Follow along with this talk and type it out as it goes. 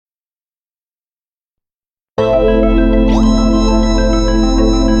Hello,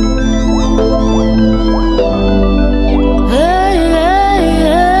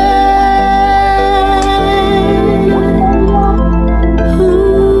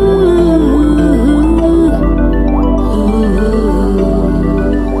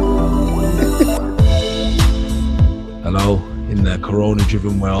 in the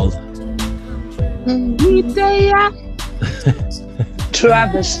corona-driven world.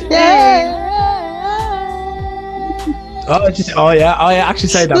 Travis. Oh yeah, I actually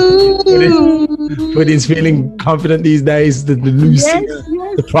say that. Pudding's feeling confident these days. The new singer,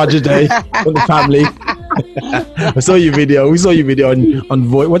 the prodigy from the family. I saw your video. We saw your video on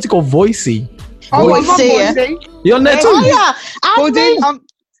Voice. What's it called? Voicey. Voicey. You're on there too. Oh yeah. Pudding.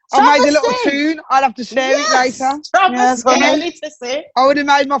 I made a little tune. I'll have to share it later. Yes, to see. I would have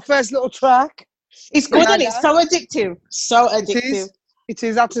made my first little track. It's good and it's so addictive. So addictive. It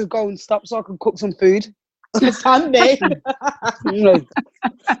is. I have to go and stop so I can cook some food. Sunday. No.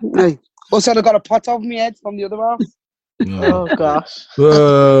 Also, I got a pot over my head from the other half. Oh gosh.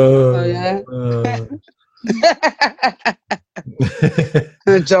 Oh yeah.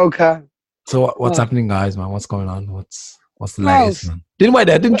 Joker. So what's happening, guys, man? What's going on? What's the latest, man?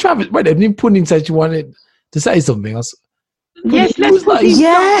 Didn't Travis Pudding said she wanted to say something else. Yes,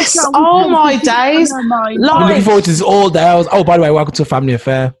 yes. Oh my days. I'm looking forward to this all day. Oh, by the way, welcome to Family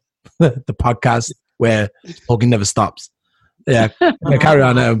Affair, the podcast where talking never stops. Yeah, carry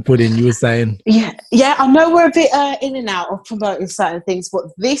on, Pudding. You were saying. Yeah. I know we're a bit in and out of promoting certain things, but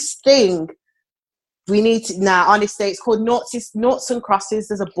this thing we need to now. Honestly, it's called Noughts and Crosses.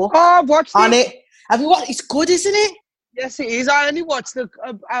 There's a book. Oh, I've watched on it. Have you watched? It's good, isn't it? Yes, it is. I only watched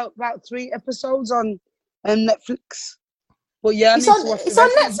about 3 episodes on Netflix. But yeah, it's on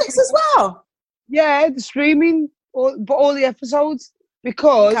Netflix as well. Yeah, the streaming, but all the episodes,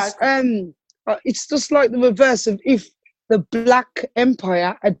 because it's just like the reverse of if the Black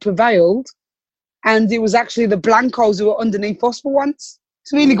Empire had prevailed, and it was actually the Blancos who were underneath us for once.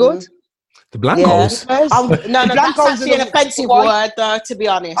 It's really good. The Blancos? Yeah. No, that's actually an offensive word, though, to be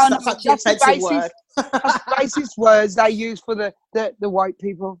honest. That's actually an offensive word. That's racist words they use for the white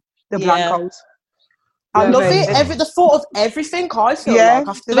people, the Blancos. I love it. The thought of everything, I feel like.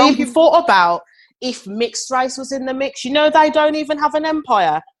 I've even thought about if mixed race was in the mix. You know, they don't even have an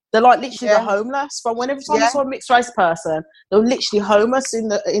empire. They're like literally the homeless. From whenever I saw a mixed race person, they were literally homeless in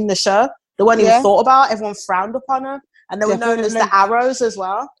the show. They weren't even thought about. Everyone frowned upon them. And they were known as the Arrows as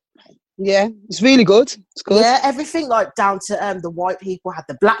well. Yeah, it's really good. It's good. Yeah, everything like down to the white people had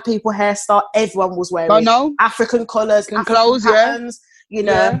the black people hairstyle. Everyone was wearing African colours, African clothes, patterns. You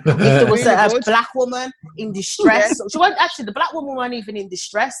know, if there was a black woman in distress, she wasn't actually. The black woman weren't even in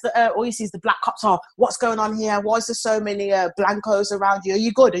distress. All you see is the black cops. Oh, what's going on here? Why is there so many blancos around you? Are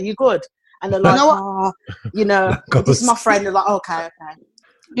you good? Are you good? And they're like, this is my friend. They're like, okay.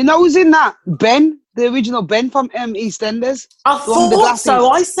 You know who's in that? Ben, the original Ben from EastEnders. I thought so.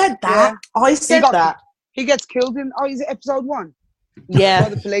 I said that. Yeah. I said that. He gets killed in. Oh, is it episode 1? Yeah. By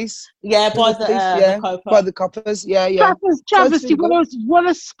the police. Yeah, by the coppers. Yeah. Travis, what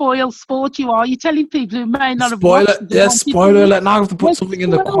a spoil sport you are. You're telling people who may not have spoiler alert. Now I have to put something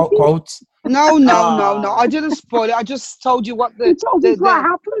in the quotes. No. I didn't spoil it. I just told you what what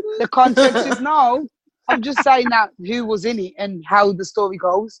happened. The context is now. I'm just saying that who was in it and how the story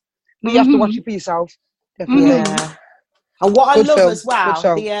goes. But you have to watch it for yourself. Definitely. Yeah. And what I love as well,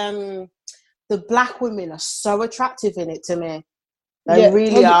 the black women are so attractive in it to me. They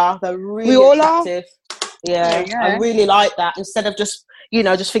really are. They're really attractive. Yeah, I really like that. Instead of just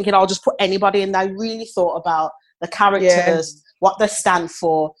thinking I'll just put anybody in, they really thought about the characters, what they stand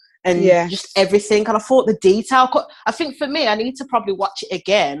for, and just everything. And I thought the detail. I think for me, I need to probably watch it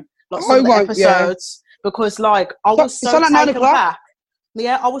again, like some of the episodes, because like I was so taken back.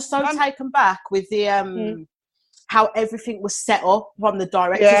 Yeah, I was so taken back with the how everything was set up from the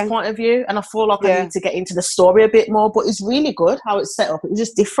director's point of view, and I feel like I need to get into the story a bit more. But it's really good how it's set up. It was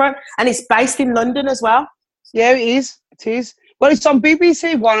just different, and it's based in London as well. Yeah, it is. It is. Well, it's on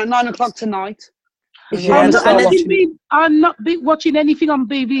BBC One at 9:00 tonight. I'm not watching anything on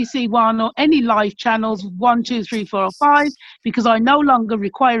BBC One or any live channels 1, 2, 3, 4, or 5 because I no longer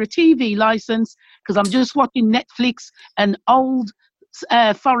require a TV license because I'm just watching Netflix and old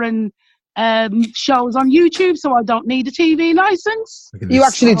foreign shows on YouTube, so I don't need a TV license. You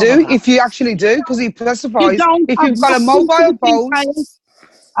actually do, if you actually do, because he specifies if you've got a mobile phone.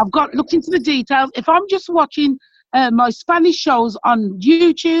 I've looked into the details. If I'm just watching my Spanish shows on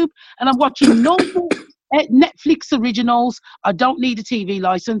YouTube and I'm watching normal Netflix originals, I don't need a TV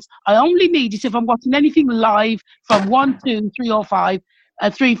license. I only need it if I'm watching anything live from 1, 2, 3, or 5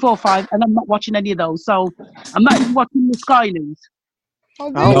 3, 4, 5, and I'm not watching any of those. So I'm not even watching the Sky News.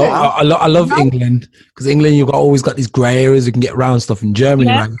 I love England, because England, you've always got these grey areas you can get around stuff. In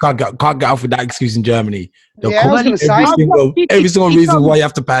Germany, right? You can't get off with that excuse in Germany. They'll come every single reason why you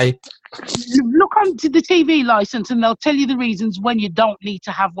have to pay. Look onto the TV license and they'll tell you the reasons when you don't need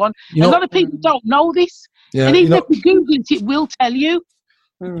to have one. A lot of people don't know this. And even if you Google it, it will tell you.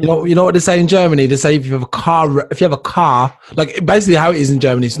 You know what they say in Germany? They say if you have a car, like basically how it is in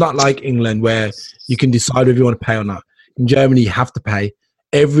Germany, it's not like England where you can decide if you want to pay or not. In Germany, you have to pay.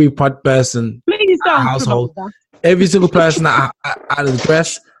 Every person, household, every single person at an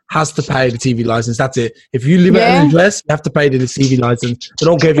address has to pay the TV license. That's it. If you live at an address, you have to pay the TV license. They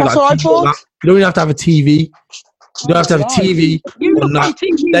don't care if you got TV or not. You don't even have to have a TV. You don't have to have a TV or not.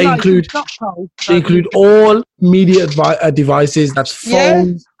 They include all media devices. That's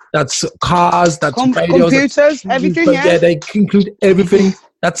phones, that's cars, that's radios, computers, everything. Yeah, they include everything.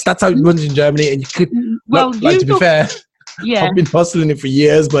 That's how it runs in Germany. And you could, to be fair, I've been hustling it for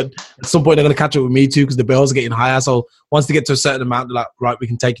years, but at some point they're going to catch up with me too, because the bills are getting higher. So once they get to a certain amount, they're like, right, we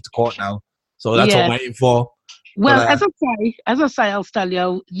can take it to court now. So that's what I'm waiting for. Well, as I say,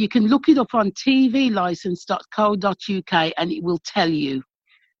 Elstalio, you can look it up on tvlicense.co.uk and it will tell you.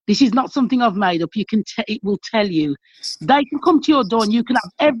 This is not something I've made up. It will tell you. They can come to your door and you can have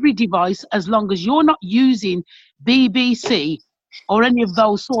every device as long as you're not using BBC or any of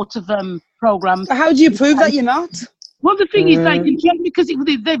those sorts of programs. So how do you prove that you're not? Well, the thing is, they can check because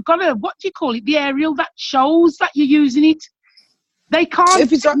they've got a, what do you call it, the aerial that shows that you're using it. They can't.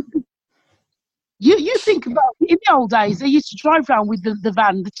 If it's you think about it, in the old days, they used to drive around with the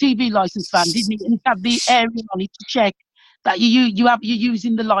van, the TV license van, didn't it? And have the aerial on it to check that you're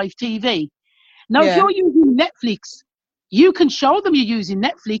using the live TV. Now, if you're using Netflix, you can show them you're using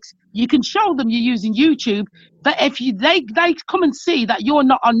Netflix. You can show them you're using YouTube. But if they come and see that you're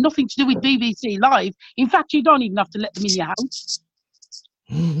not on nothing to do with BBC Live, in fact, you don't even have to let them in your house.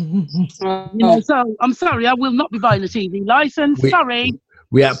 So I'm sorry, I will not be buying a TV license. Sorry.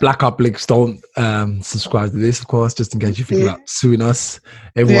 We at Black Uplix don't subscribe to this, of course, just in case you think about suing us.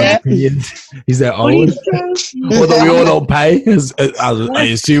 Everyone's opinion is their own. Although we all don't pay, I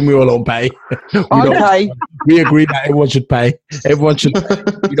assume we all don't pay. We agree that everyone should pay. Everyone should.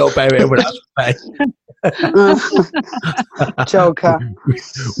 We don't pay, everyone else should pay. Joker.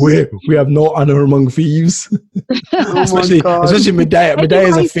 We have no honor among thieves. especially Medea. Medea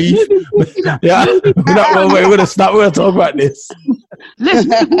is a thief. We're gonna talk about this.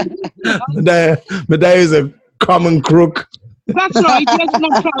 Medea is a common crook. That's right. Yes,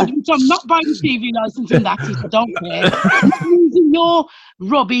 I'm proud. So I'm not buying a TV license in that case. I don't care. I'm not using your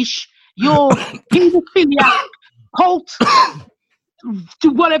rubbish, your paedophiliac cult, to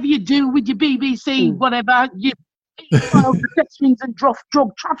whatever you do with your BBC, whatever, your child protections and drug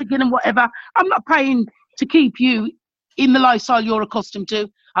trafficking and whatever. I'm not paying to keep you in the lifestyle you're accustomed to.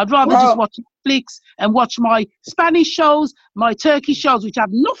 I'd rather just watch Netflix and watch my Spanish shows, my Turkish shows, which have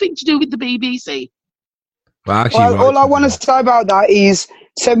nothing to do with the BBC. All I want to say about that is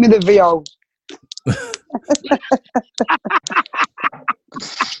send me the VO.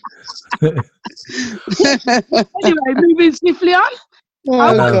 Anyway, moving swiftly on.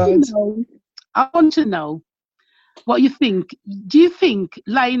 I want to know what you think. Do you think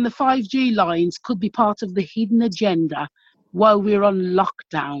laying the 5G lines could be part of the hidden agenda while we're on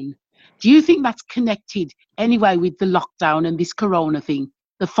lockdown? Do you think that's connected anyway with the lockdown and this corona thing,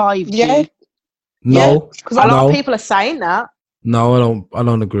 the 5G? Yeah. No, because a lot of people are saying that. No, I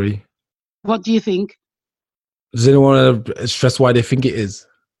don't agree. What do you think? Does anyone want to stress why they think it is?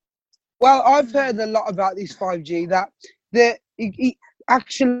 Well, I've heard a lot about this 5G, that it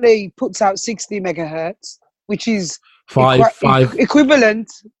actually puts out 60 megahertz, which is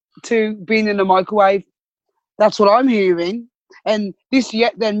equivalent to being in a microwave. That's what I'm hearing. And this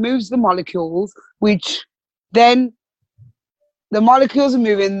then moves the molecules, which then the molecules are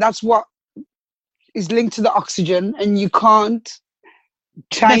moving. That's what is linked to the oxygen, and you can't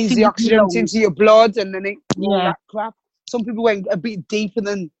change the oxygen into your blood and then all that crap. Some people went a bit deeper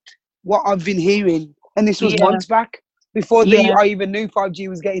than what I've been hearing, and this was months back before I even knew 5G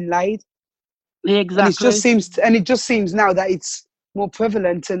was getting laid. Exactly. And it just seems now that it's more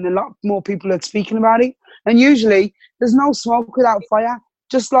prevalent and a lot more people are speaking about it. And usually there's no smoke without fire.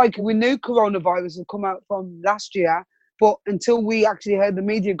 Just like we knew coronavirus had come out from last year, but until we actually heard the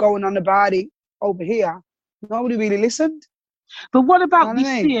media going on about it over here, nobody really listened. But what about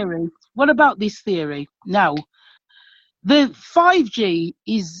this theory? What about this theory? Now, the 5G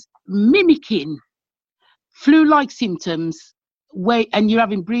is mimicking flu-like symptoms and you're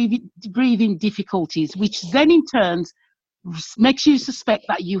having breathing difficulties, which then in turn makes you suspect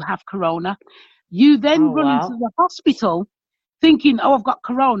that you have corona. You then run into the hospital thinking, oh, I've got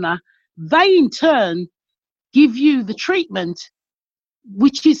corona. They in turn give you the treatment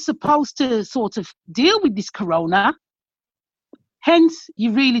which is supposed to sort of deal with this corona. Hence,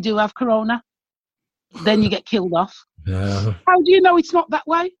 you really do have corona. Then you get killed off. Yeah. How do you know it's not that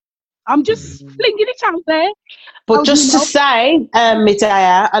way? I'm just flinging it out there. But just to say,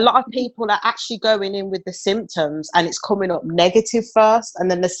 Medea, a lot of people are actually going in with the symptoms and it's coming up negative first, and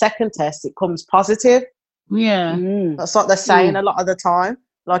then the second test, it comes positive. Yeah. That's what they're saying a lot of the time.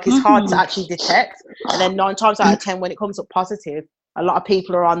 Like, it's hard to actually detect. And then 9 times out of 10, when it comes up positive, a lot of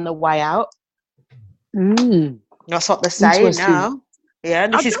people are on the way out. That's what they're saying now. Yeah,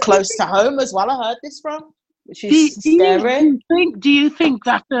 this is close to home as well, I heard this from, which is scary. Do you think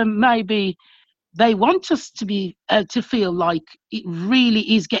that maybe they want us to be to feel like it really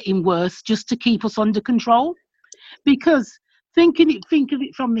is getting worse just to keep us under control? Because think of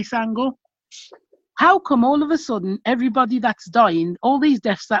it from this angle. How come all of a sudden everybody that's dying, all these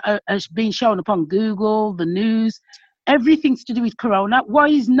deaths that are being shown up on Google, the news, everything's to do with corona? Why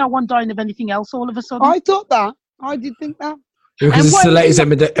is no one dying of anything else all of a sudden? I thought that. I did think that. Because it's the latest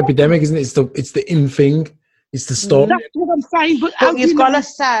epidemic, isn't it? It's the in thing. It's the storm. That's what I'm saying. But you've got to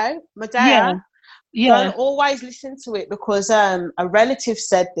say, Medea, don't always listen to it, because a relative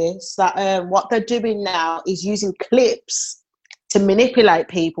said this, that what they're doing now is using clips to manipulate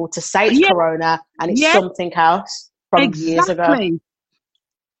people to say it's corona and it's something else from years ago.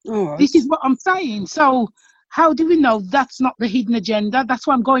 This is what I'm saying. So how do we know that's not the hidden agenda? That's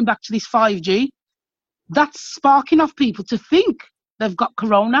why I'm going back to this 5G. That's sparking off people to think they've got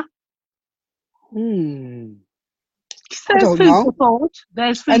corona. I don't know.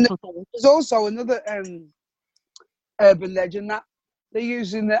 There's food for thought. There's also another urban legend that they're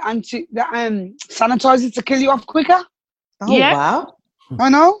using the sanitizers to kill you off quicker. Oh, wow. I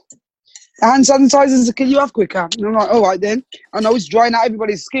know. The hand sanitizers to kill you off quicker. And I'm like, all right then. I know it's drying out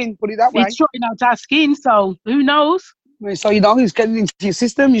everybody's skin, put it that way. It's drying out our skin, so who knows? So, you know, it's getting into your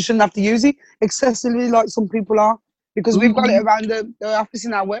system. You shouldn't have to use it excessively like some people are, because we've got it around the office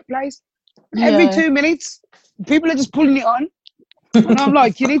in our workplace. Every 2 minutes, people are just pulling it on. And I'm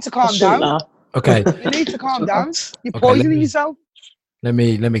like, you need to calm down. Okay. You need to calm down. You're poisoning yourself. Let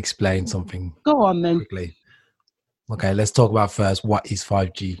me explain something. Go on then. Quickly. Okay, let's talk about first what is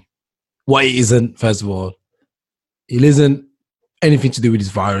 5G. What it isn't, first of all. It isn't anything to do with this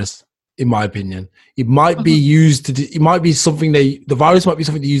virus, in my opinion. It might be used to, it might be something the virus might be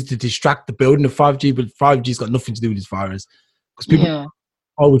something to use to distract the building of 5G, but 5G's got nothing to do with this virus. Because people,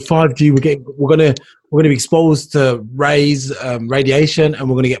 with 5G, we're gonna be exposed to rays, radiation, and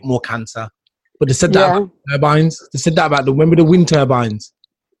we're gonna get more cancer. But they said that about turbines. They said that about remember the wind turbines,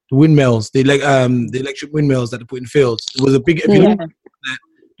 the windmills, the electric windmills that they put in fields. There was a big, there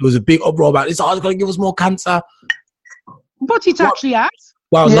was a big uproar about this. Oh, it's gonna give us more cancer. But it actually has.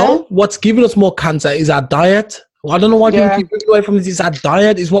 Well, no. What's giving us more cancer is our diet. Well, I don't know why people keep moving away from this. It's our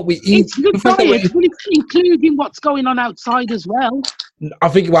diet. Is what we eat. It's the diet, but it's including what's going on outside as well. I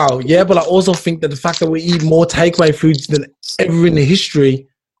think, but I also think that the fact that we eat more takeaway foods than ever in the history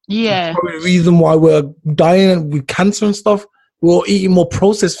is probably the reason why we're dying with cancer and stuff. We're all eating more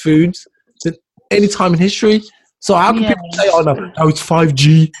processed foods than any time in history. So how can people say, oh, no, it's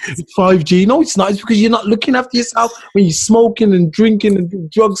 5G, it's 5G. No, it's not. It's because you're not looking after yourself when you're smoking and drinking and doing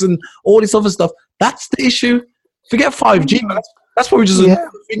drugs and all this other stuff. That's the issue. Forget 5G, man. That's probably just a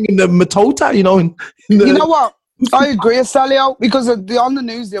thing in the Matota, you know. You know what? I agree, Salio, because on the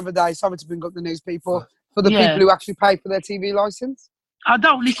news the other day, sorry to bring up the news people, for the people who actually pay for their TV license. I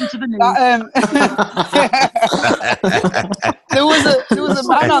don't listen to the news. There was a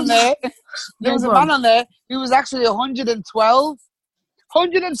man on there. There was a man on there who was actually 112.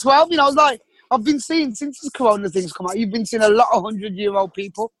 112, you know, I was like, I've been seeing, since this corona thing's come out, you've been seeing a lot of 100-year-old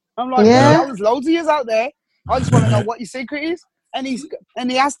people. I'm like, there's loads of years out there. I just want to know what your secret is. And he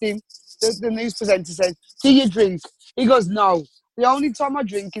asked him, the news presenter said, do you drink? He goes, no. The only time I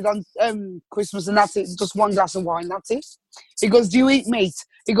drink is on Christmas, and that's it. Just one glass of wine, that's it. He goes, do you eat meat?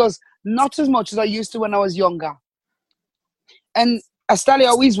 He goes, not as much as I used to when I was younger. And Astalio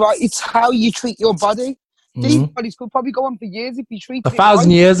always right, it's how you treat your body. These bodies could probably go on for years if you treat 1,000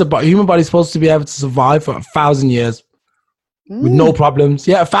 years. A human body's supposed to be able to survive for 1,000 years with no problems.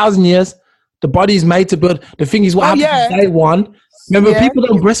 Yeah, 1,000 years. The body is made to build. The thing is, what happens day one? Remember, people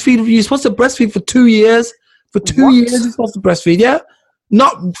don't breastfeed. You're supposed to breastfeed for 2 years. For 2 years, you're supposed to breastfeed. Yeah,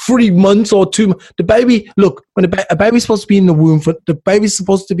 not 3 months or 2 months. The baby, look, when a baby's supposed to be in the womb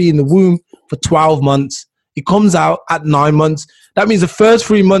for 12 months. It comes out at 9 months. That means the first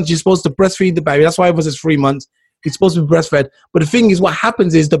 3 months you're supposed to breastfeed the baby. That's why it was 3 months. it's supposed to be breastfed. But the thing is, what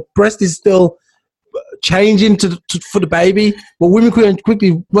happens is the breast is still changing for the baby, but women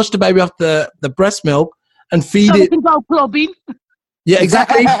quickly rush the baby off the breast milk and feed it. Can go clubbing. Yeah,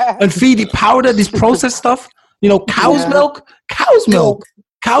 exactly. And feed it powder, this processed stuff. You know, cow's milk. Cow's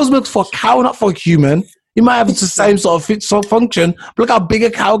milk's for a cow, not for a human. It might have the same sort of function, but look how big a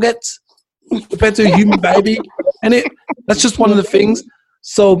cow gets compared to a human baby. And that's just one of the things.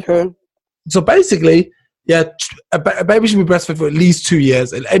 So basically, yeah, a baby should be breastfed for at least 2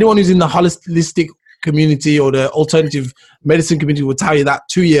 years. And anyone who's in the holistic community or the alternative medicine community will tell you that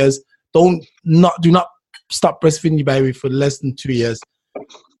 2 years. Do not stop breastfeeding your baby for less than 2 years.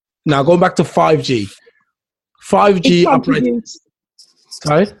 Now, going back to 5G. 5G operates.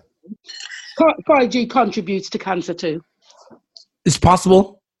 Sorry? 5G contributes to cancer too. It's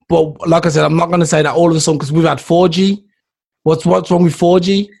possible, but like I said, I'm not going to say that all of a sudden because we've had 4G. What's wrong with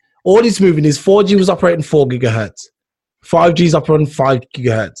 4G? All it's moving is 4G was operating 4 gigahertz. 5G is operating 5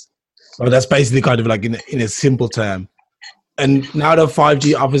 gigahertz. So that's basically kind of like in a simple term. And now that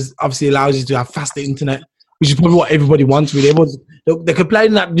 5G obviously allows you to have faster internet, which is probably what everybody wants. Really, they're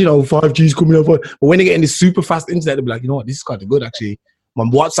complaining that 5G is coming over, but when they get in this super fast internet, they'll be like, you know what, this is kind of good actually. My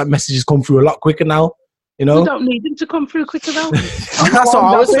WhatsApp messages come through a lot quicker now. You know, we don't need them to come through quicker though. That's what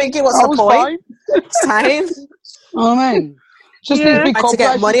I was thinking. What's the point? Time. Oh man, just to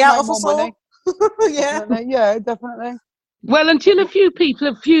get money out of us all. Yeah, definitely. Well, until a few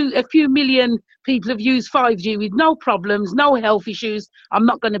million people have used 5G with no problems, no health issues, I'm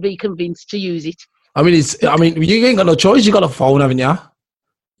not going to be convinced to use it. I mean, you ain't got no choice. You got a phone, haven't you?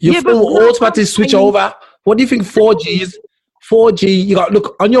 Your phone will automatically switch over. What do you think 4G is? 4G, you got,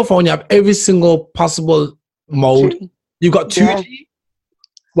 look, on your phone, you have every single possible mode. You've got 2G.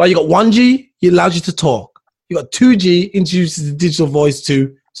 Well, you got 1G, it allows you to talk. You got 2G, introduces the digital voice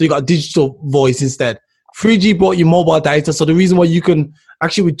too. So you got digital voice instead. 3G brought you mobile data. So the reason why you can,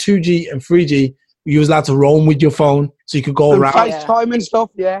 actually with 2G and 3G, you was allowed to roam with your phone. So you could go around. FaceTime and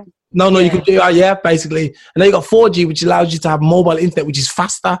stuff, No, you could do that, basically. And then you got 4G, which allows you to have mobile internet, which is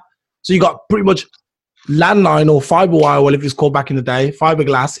faster. So you got pretty much landline or fiber wire, whatever it's called back in the day,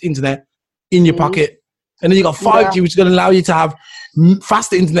 fiberglass internet in your pocket. And then you got 5G, which is going to allow you to have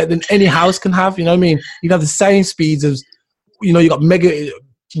faster internet than any house can have. You know what I mean? You can have the same speeds as, you got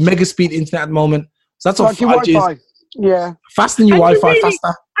mega speed internet at the moment. So that's what 5G is. Yeah. Faster than your Wi-Fi,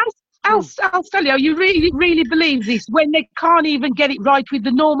 faster. I'll tell you really believe this when they can't even get it right with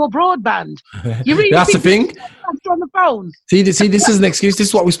the normal broadband. You really That's the thing. On the phone. See, this is an excuse. This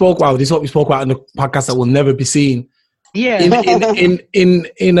is what we spoke about. This is what we spoke about in the podcast that will never be seen. Yeah.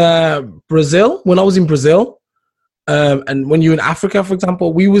 In Brazil, when I was in Brazil, and when you're in Africa, for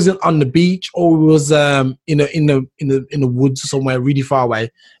example, we wasn't on the beach or we was in the woods somewhere really far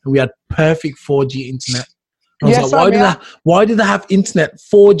away, and we had perfect 4G internet. I was like, why did they have internet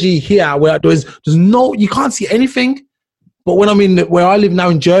 4G here where there's no, you can't see anything? But when I'm where I live now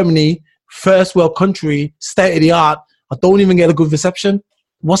in Germany, first world country, state of the art, I don't even get a good reception.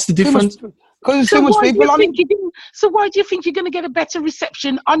 What's the difference? Because there's so much people on it. So why do you think you're going to get a better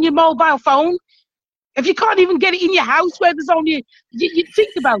reception on your mobile phone? If you can't even get it in your house where there's only, you think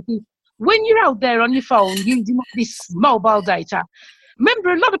about it. When you're out there on your phone using this mobile data,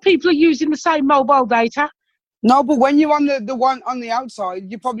 remember a lot of people are using the same mobile data. No, but when you're on the one on the outside,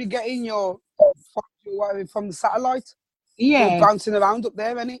 you're probably getting your from the satellite. Yeah. Bouncing around up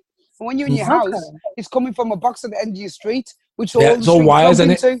there, isn't it? And when you're in your house, it's coming from a box at the end of your street, which it's all wires,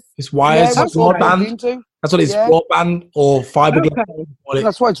 isn't it? It's wires, it's broadband. That's what it's broadband or fiber.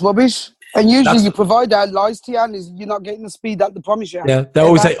 That's why it's rubbish. And usually you provide that lies to you and you're not getting the speed that they promise you. Yeah, they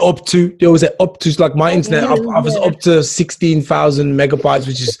always say up to. They always say up to. Like my internet, I was up to 16,000 megabytes,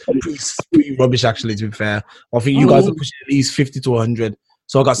 which is pretty rubbish actually. To be fair, I think you guys are pushing at least 50 to 100.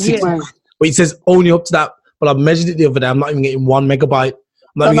 So I got 60, but it says only up to that. But I measured it the other day. I'm not even getting 1 megabyte.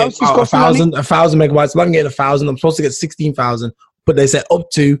 I'm not even getting 1,000 megabytes. I'm not even getting 1,000. I'm supposed to get 16,000, but they said up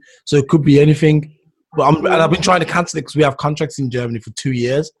to, so it could be anything. But I've been trying to cancel it because we have contracts in Germany for 2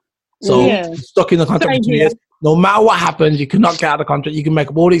 years. So stuck in the contract for 2 years. No matter what happens, you cannot get out of the contract. You can make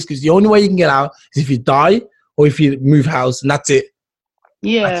up all the excuses. The only way you can get out is if you die or if you move house, and that's it.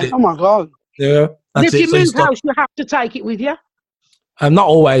 Yeah. That's it. Oh my God. Yeah. That's if you move house, you have to take it with you. Not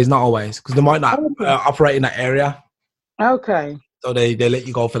always, because they might not operate in that area. Okay. So they let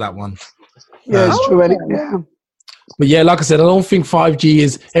you go for that one. Yeah, it's true. Yeah. But yeah, like I said, I don't think 5G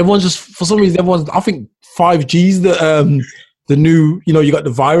is. Everyone's just for some reason. I think 5G is the new. You got the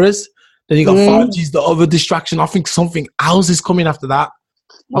virus. Then you got 5G's the other distraction. I think something else is coming after that.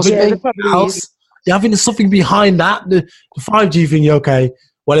 I think there's something behind that. The 5G thing, okay.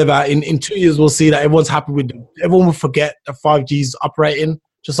 whatever. In 2 years, we'll see that everyone's happy with them. Everyone will forget that 5G's operating,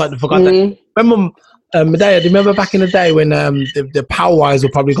 just like they forgot that. Remember, Medea, do you remember back in the day when the power wires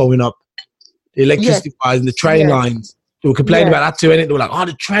were probably going up, the electricity wires and the train lines? They were complaining about that too, innit? They were like, oh,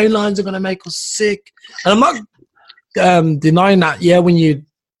 the train lines are going to make us sick. And I'm not denying that, when you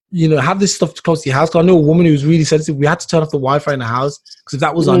have this stuff close to your house. Because I know a woman who was really sensitive. We had to turn off the Wi-Fi in the house because if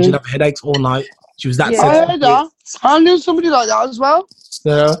that was on, she'd have headaches all night. She was that sensitive. I heard that. I knew somebody like that as well.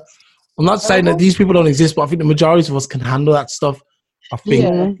 Yeah. I'm not saying that these people don't exist, but I think the majority of us can handle that stuff. I think.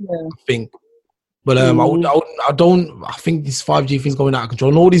 But I think this 5G thing's going out of control.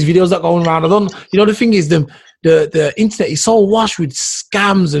 And all these videos that are going around, the thing is the internet is so washed with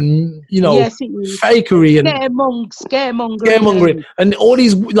scams and, fakery and scaremongering. And all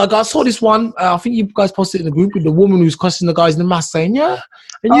these, like I saw this one, I think you guys posted it in the group with the woman who's cussing the guys in the mask saying, there's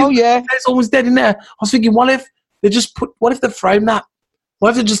always dead in there. I was thinking, what if they framed that? What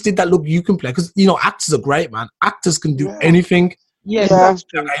if they just did that, look, you can play? Because, actors are great, man. Actors can do anything. Yeah.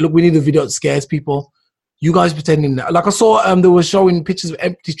 Look, we need a video that scares people. You guys pretending that. Like I saw they were showing pictures of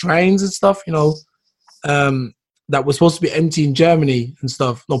empty trains and stuff, that were supposed to be empty in Germany and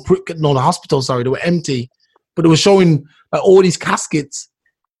stuff. No, the hospital, sorry, they were empty. But they were showing all these caskets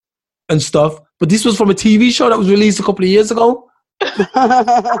and stuff. But this was from a TV show that was released a couple of years ago.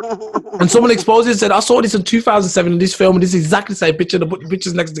 And someone exposed it and said, I saw this in 2007 in this film, and this is exactly the same picture. They put the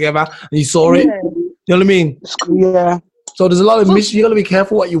pictures next together and you saw it. You know what I mean? Yeah. So there's a lot of mission. You got to be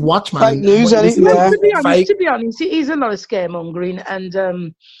careful what you watch, man. Fake news, to be honest, it is a lot of scaremongering,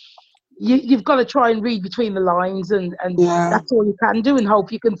 and you've got to try and read between the lines, and that's all you can do, and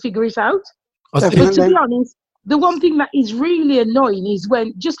hope you can figure it out. But to be honest, the one thing that is really annoying is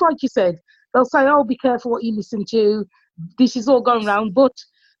when, just like you said, they'll say, "Oh, be careful what you listen to. This is all going around." But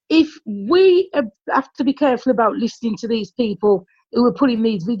if we have to be careful about listening to these people who are putting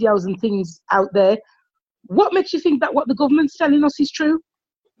these videos and things out there, what makes you think that what the government's telling us is true?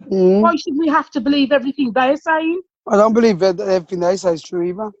 Why should we have to believe everything they're saying? I don't believe that everything they say is true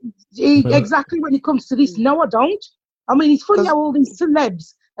either. Exactly when it comes to this, no, I don't. I mean, it's funny how all these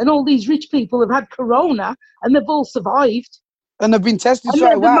celebs and all these rich people have had corona and they've all survived. And they've been tested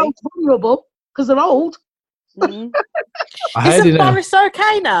straight away. And they're the most vulnerable because they're old. Isn't Boris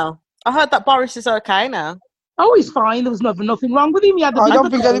okay now? I heard that Boris is okay now. Oh, he's fine. There was nothing wrong with him. He had I don't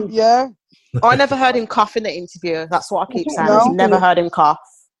think I never heard him cough in the interview. That's what I keep saying. I've never heard him cough.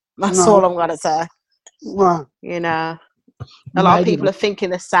 That's all I'm going to say. No. A lot of people are thinking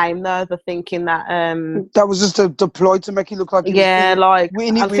the same, though. They're thinking that... that was just a deploy to make it look like...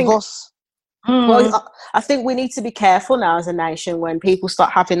 us. Well, I think we need to be careful now as a nation when people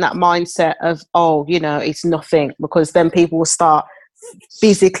start having that mindset of, it's nothing, because then people will start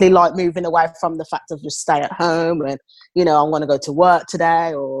physically moving away from the fact of just stay at home and I'm going to go to work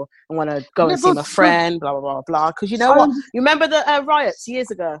today, or I'm going to go and see my friend, blah blah blah blah. Because you know what, you remember the riots years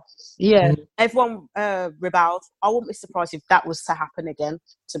ago? Yeah, everyone rebelled. I wouldn't be surprised if that was to happen again.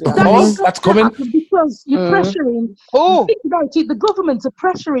 To be honest, that's coming because you're pressuring. Think about it. The governments are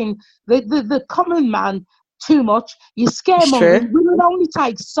pressuring the common man too much. You scaremongering. We will only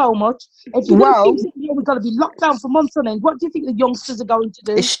take so much. If we've got to be locked down for months on end, what do you think the youngsters are going to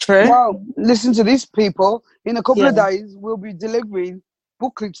do? It's true. Well, listen to this, people. In a couple of days, we'll be delivering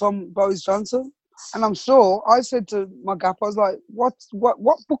booklets from Boris Johnson, and I'm sure I said to my gap, I was like, "What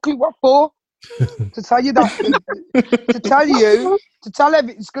booklet? What for?" To tell you that, to tell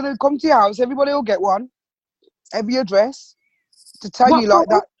it's going to come to your house. Everybody will get one. Every address. To tell you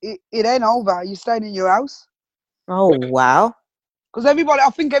that it ain't over. You're staying in your house. Oh, wow. Because I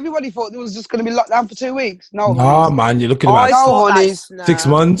think everybody thought it was just going to be locked down for 2 weeks. No, man, you're looking at no honeys. 6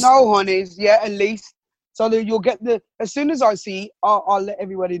 months. No honeys, at least. So you'll get as soon as I see, I'll let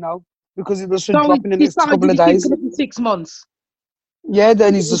everybody know. Because it was dropping in the next couple of days. 6 months. Yeah,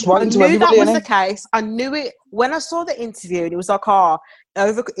 then he's just writing to everybody. That was the case. I knew it when I saw the interview, and it was like,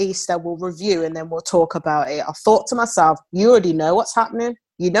 over Easter we'll review and then we'll talk about it. I thought to myself, you already know what's happening.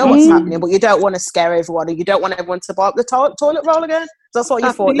 You know what's happening, but you don't want to scare everyone, or you don't want everyone to buy up the toilet roll again. That's what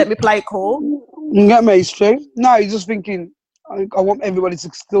you thought. Let me play it cool. You get me? It's true. No, you're just thinking, I want everybody to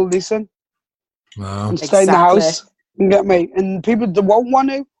still listen. Wow. And stay in the house. You get me? And people won't want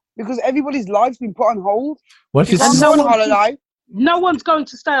to, because everybody's life's been put on hold. What if it's on holiday? No one's going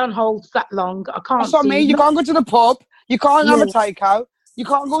to stay on hold that long. I can't. That's what I mean. You can't go to the pub. You can't have a takeout. You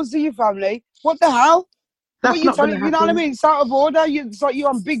can't go and see your family. What the hell? That's not going to happen. You know what I mean? It's out of order. It's like you're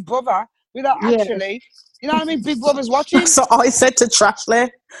on Big Brother without actually You know what I mean? Big Brother's watching. So I said to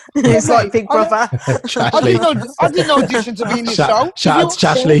Trashley, it's like Big Brother. I didn't audition to be in this show. Shout out to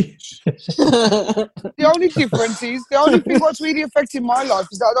Trashley. The only difference is, the only thing what's really affecting my life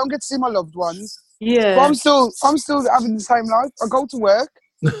is that I don't get to see my loved ones. Yeah. But I'm still having the same life. I go to work.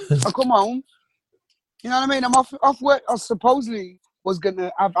 I come home. You know what I mean? I'm off work. I supposedly was going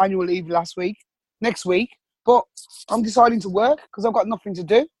to have annual leave next week. But I'm deciding to work because I've got nothing to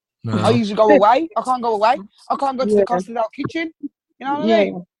do. No. I usually go away. I can't go away. I can't go to the Costa del kitchen. You know what I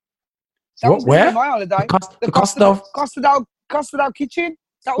mean? That was going to be my holiday. The Costa del kitchen.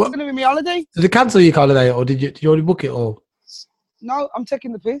 That was going to be my holiday. Did they cancel your holiday, or did you already book it? Or no, I'm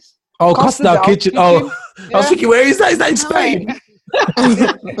taking the piss. Oh, Costa del kitchen. Oh, yeah. I was thinking, where is that? Is that in Spain?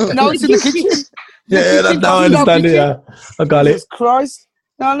 No, it's in the kitchen. Yeah, now I understand it. Yeah, I got it. Jesus Christ.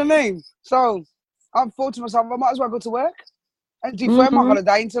 You know what I mean? So I thought to myself, I might as well go to work and defer my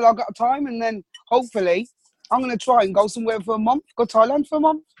holiday until I've got time, and then hopefully I'm going to try and go somewhere for a month, go to Thailand for a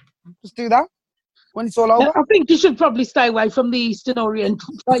month. Just do that when it's all over. I think you should probably stay away from the Eastern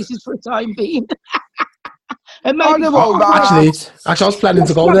Oriental places for a time being. Actually, I was planning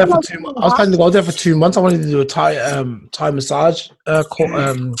to go there for 2 months. I was planning to go there for 2 months. I wanted to do a Thai massage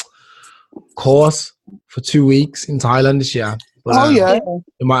course for 2 weeks in Thailand this year. But,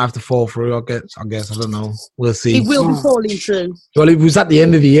 it might have to fall through. I guess I don't know. We'll see. It will be falling through. Well, it was at the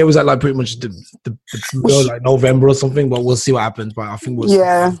end of the year. It was at like pretty much the like November or something. But we'll see what happens. But I think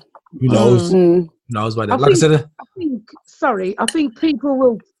who knows? Who knows by that? I think people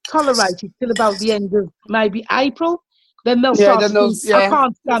will tolerate it till about the end of maybe April. Then they'll start. I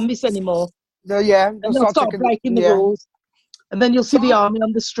can't stand this anymore. They'll start breaking the rules, and then you'll see the army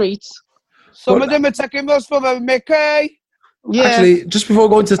on the streets. Some of them are taking us for the Mickey. Yeah. Actually, just before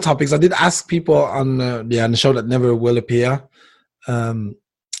going to the topics, I did ask people on the show that never will appear. Do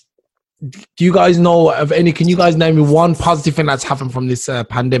you guys know of any? Can you guys name me one positive thing that's happened from this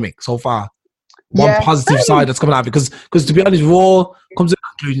pandemic so far? One positive side that's coming out, because to be honest, we all come to the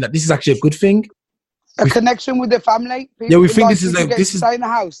conclusion that this is actually a good thing. A connection with the family. We think this is stay in the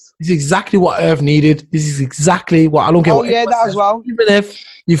house. This is exactly what Earth needed. This is exactly what I don't care. That as well. Even if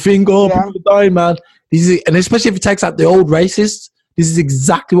you think, people are dying, man. And especially if it takes out the old racists, this is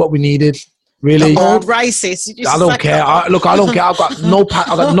exactly what we needed. Really, the old racists. I don't care. I don't care. I've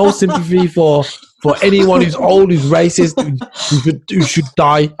got no sympathy for anyone who's old, who's racist, who should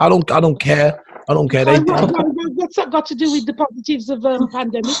die. I don't care. I don't care. What's that got to do with the positives of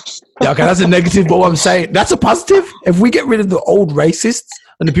pandemic? Yeah, okay, that's a negative. But what I'm saying, that's a positive. If we get rid of the old racists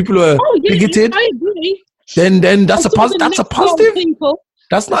and the people who are bigoted, I agree. Then that's a positive.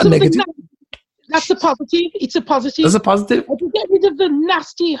 That's not a negative. That's a positive. It's a positive. That's a positive. If you get rid of the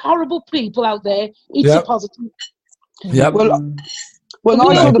nasty, horrible people out there, it's a positive. Yeah. Well,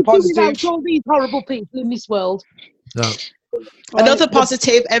 also the positive. All these horrible people in this world. Yeah. Another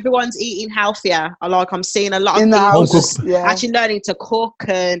positive, everyone's eating healthier. I'm seeing a lot of people actually learning to cook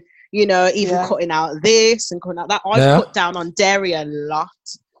and, even cutting out this and cutting out that. I've cut down on dairy a lot.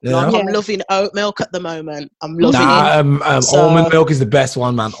 Yeah. I'm loving oat milk at the moment. I'm loving it. Almond milk is the best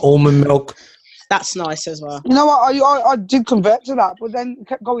one, man. Almond milk. That's nice as well. You know what? I did convert to that, but then it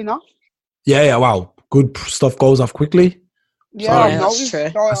kept going off. Yeah. Wow. Good stuff goes off quickly. Yeah, that's true.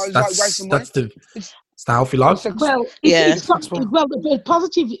 That's the healthy life. Well, the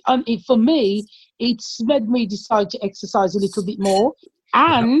positive for me, it's made me decide to exercise a little bit more,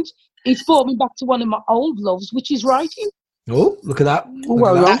 and it's brought me back to one of my old loves, which is writing. Oh, look at that!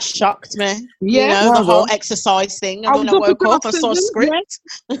 That shocked me. Yeah, the whole excive thing. And when I woke up, I saw a script.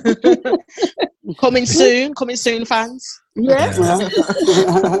 Coming soon, fans. Yeah.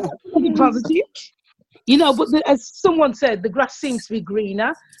 Positive. But as someone said, the grass seems to be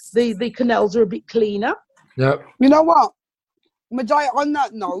greener. The canals are a bit cleaner. Yeah. You know what, Medaya, on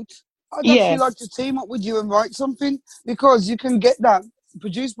that note, I'd actually like to team up with you and write something, because you can get that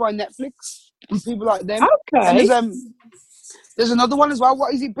produced by Netflix and people like them. Okay. And there's another one as well.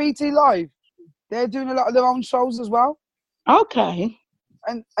 What is it? BT Live. They're doing a lot of their own shows as well. Okay.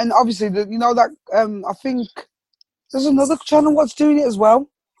 And obviously, I think there's another channel what's doing it as well.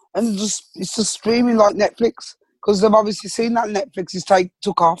 And it's just streaming like Netflix, because they've obviously seen that Netflix is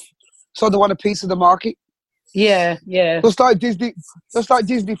took off, so they want a piece of the market. Yeah. Just like Disney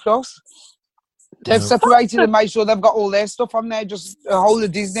Plus, they've separated and made sure they've got all their stuff on there. Just a whole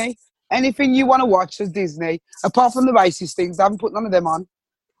of Disney. Anything you want to watch as Disney, apart from the racist things, they haven't put none of them on.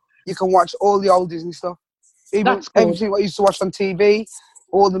 You can watch all the old Disney stuff, even everything what you used to watch on TV,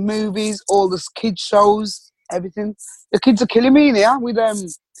 all the movies, all the kids shows, everything. The kids are killing me in here with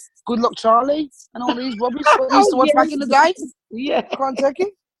Good Luck Charlie and all these rubbish what we used to watch back in the day. Yeah. I can't take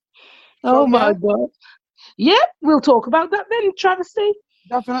it. Oh my God. Yeah, we'll talk about that then, Travesty.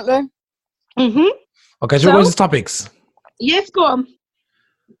 Definitely. Okay, so we're going to topics. Yes, go on.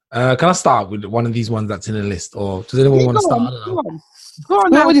 Can I start with one of these ones that's in the list, or does anyone want to start? I don't know. Go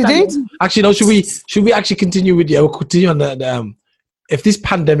on. What you did? Actually, no. Should we actually continue with? Yeah, we'll continue on the if this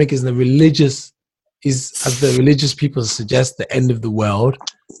pandemic is as the religious people suggest, the end of the world.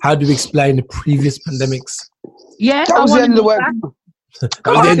 How do we explain the previous pandemics? Yeah, that was the end of the world.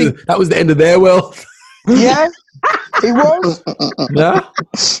 That was the end of their world. Yeah, it was. Yeah.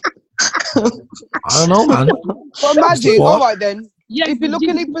 I don't know, man. But imagine, all right then. Yeah, if you look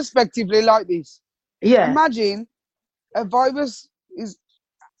at it perspectively like this, imagine a virus is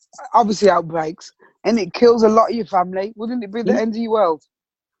obviously outbreaks and it kills a lot of your family. Wouldn't it be the end of your world?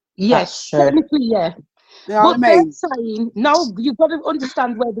 Yes, technically, yeah. You know but what I mean? they're saying, no, you've got to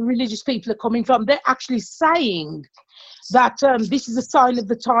understand where the religious people are coming from. They're actually saying that this is a sign of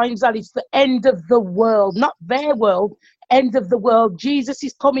the times, that it's the end of the world, not their world, end of the world. Jesus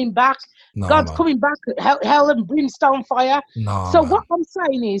is coming back. God's coming back. Hell and brimstone fire. What I'm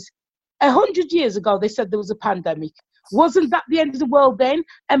saying is, 100 years ago, they said there was a pandemic. Wasn't that the end of the world then?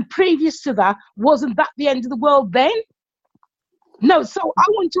 And previous to that, wasn't that the end of the world then? No, so I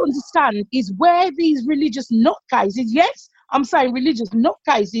want to understand is where these religious nutcases, yes, I'm saying religious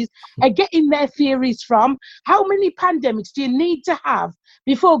nutcases, are getting their theories from. How many pandemics do you need to have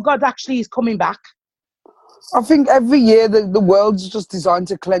before God actually is coming back? I think every year the world's just designed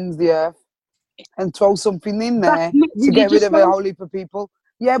to cleanse the earth and throw something in there to get rid of a whole heap of people.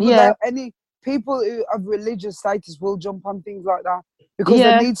 Yeah, but any people who have religious status will jump on things like that because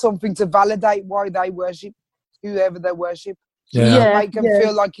they need something to validate why they worship whoever they worship. Make them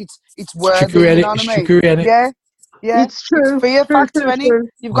feel like it's worthy. You know what I mean? Yeah, it's true. It's fear factor,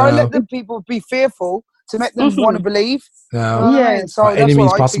 you've got to let the people be fearful to make them want to believe. So that's enemies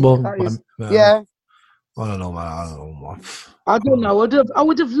what possible. I think I don't know, man. I don't know. I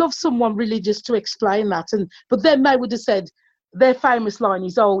would have loved someone religious to explain that, but then they would have said their famous line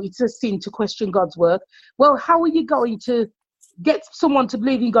is, "Oh, it's a sin to question God's work." Well, how are you going to get someone to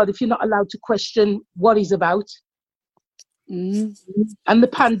believe in God if you're not allowed to question what He's about? And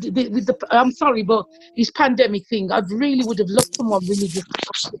I'm sorry, but this pandemic thing, I really would have loved someone religious.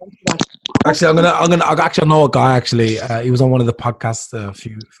 Actually, I actually know a guy. Actually, he was on one of the podcasts a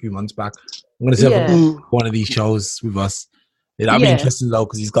few months back. I'm gonna set up one of these shows with us. That'd be interesting though,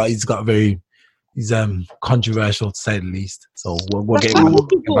 because he's got a very controversial to say the least. So we'll get him.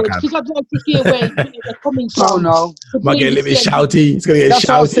 Because I'd like to hear where they're coming from. Might get a little bit shouty. It's gonna get shouty. That's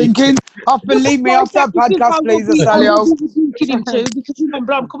what I was thinking. Believe me, off that podcast, please, Salio. Because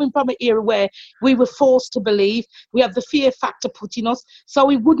remember, I'm coming from an era where we were forced to believe. We have the fear factor put in us, so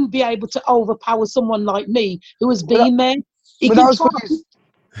we wouldn't be able to overpower someone like me who has been there. That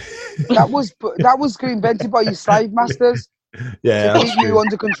was invented by your slave masters. Yeah, to keep you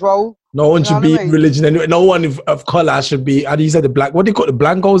under control. No one should be in religion anyway. No one of color should be. How do you say the black? What do you call the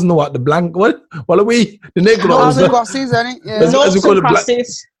blancos and the what? The blank what? What are we? The Negroes. The crosses, ain't it? Yeah. As we call the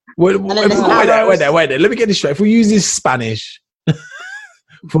crosses. Wait there. Let me get this straight. If we use this Spanish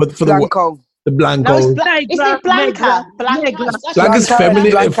for blanco. The blanco. No, is it blanca? Blanca's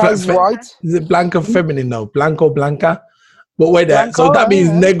feminine. Blanca's white. Is it blanca feminine? No, blanco blanca. But wait there. So that means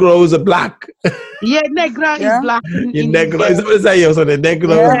Negroes are black. Yeah, Negra is black. Negro. Is that what I say? So the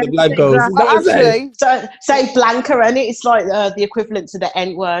Negroes and the blancos. Actually, say blanca, and it's like the equivalent to the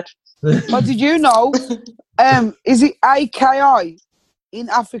N word. But did you know? Is it AKI in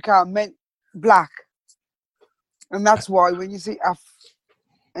Africa meant black? And that's why when you see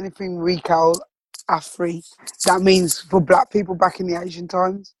anything we call Afri, that means for black people back in the Asian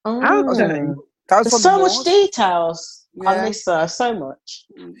times. Okay. There's so much details. On this, so much.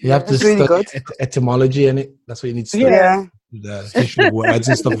 You have to study etymology in it. That's what you need to study. Yeah. The history of words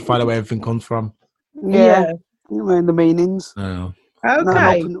and stuff to find out where everything comes from. Yeah. You learn the meanings. Okay.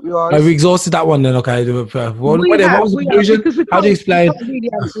 Have we exhausted that one then? Okay. What was the conclusion? How do you explain?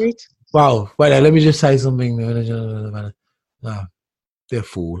 Wow. Wait, let me just say something. No, they're a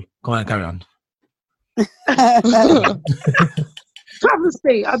fool. Come on, carry on.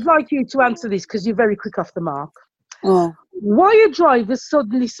 Travesty, I'd like you to answer this because you're very quick off the mark. Why are drivers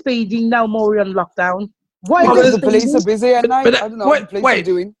suddenly speeding now more on lockdown? Why? Because the police are busy at night. I don't know what the police are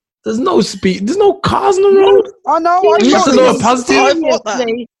doing. There's no speed. There's no cars on the road. I know.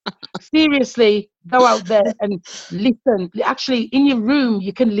 Seriously, go out there and listen. Actually, in your room,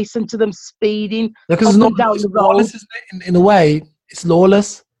 you can listen to them speeding because up and down the road. Lawless, isn't it? In a way, it's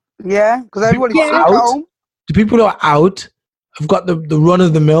lawless. Yeah, because everybody's at home. The people who are out have got the run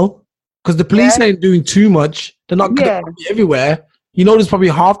of the mill. Because the police ain't doing too much. They're not everywhere. You know, there's probably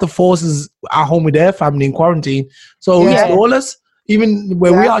half the forces at home with their family in quarantine. So it's lawless. Even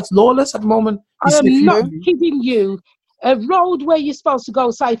where we are, it's lawless at the moment. I am not kidding you. A road where you're supposed to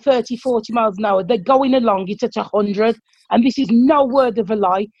go, say, 30, 40 miles an hour, they're going along it at 100. And this is no word of a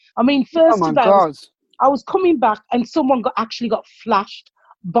lie. I mean, first today, I was coming back and someone actually got flashed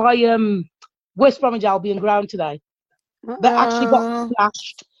by West Bromwich Albion ground today. They actually got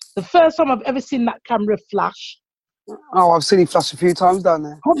flashed. The first time I've ever seen that camera flash. Oh, I've seen it flash a few times down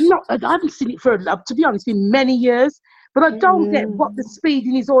there. I haven't seen it for, to be honest, in many years. But I don't get what the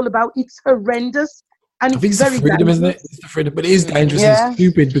speeding is all about. It's horrendous. And I think it's the freedom, isn't it? It's the freedom, but it is dangerous and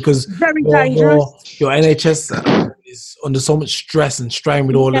stupid because very dangerous. Your NHS is under so much stress and strain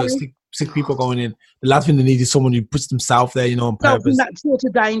with all the sick people going in. The last thing they need is someone who puts themselves there, on purpose. That sort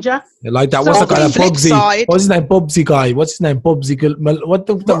of danger. Like that. What's that guy? Bugsy. What's his name? Bubsy guy. What's his name? Bubsy. What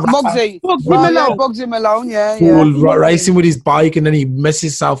the Bugsy. Bugsy Malone. Yeah. Fool, racing with his bike and then he messes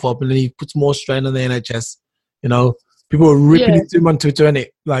himself up and then he puts more strain on the NHS. People are ripping into him on Twitter and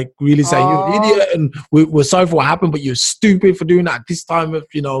it really saying you're an idiot and we're sorry for what happened, but you're stupid for doing that at this time of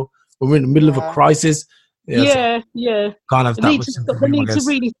when we're in the middle of a crisis. Can't have that. They need to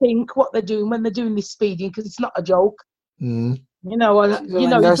really think what they're doing when they're doing this speeding because it's not a joke. You're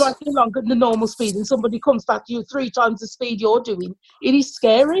driving along at the normal speed and somebody comes back to you 3 times the speed you're doing. It is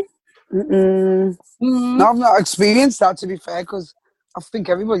scary. No, I've not experienced that, to be fair, because I think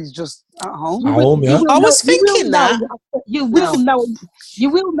everybody's just at home. I was thinking that. You will know. You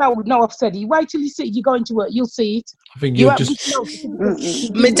will know. No, I've said it. Wait till you see. You're going to work. You'll see it. I think you'll just.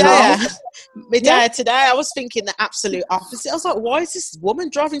 Medea, today I was thinking the absolute opposite. I was like, why is this woman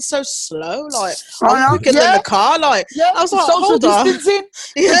driving so slow? Like, I'm quicker than the car. Like, I was like, hold on.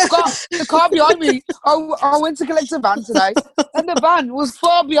 The car behind me. I went to collect a van today, and the van was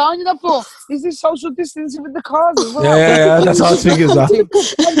far behind. And I thought, is this social distancing with the cars as well? Yeah. That's how I was thinking.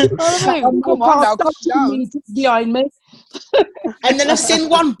 Come on now, calm down. Behind me. And then I've seen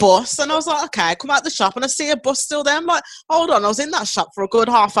one bus and I was like, okay, I come out the shop and I see a bus still there. I'm like, hold on, I was in that shop for a good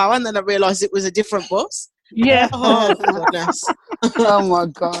half hour and then I realised it was a different bus. Yeah. Oh, goodness. Oh, my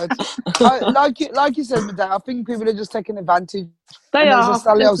God. Like you said, Medea, I think people are just taking advantage. They are. As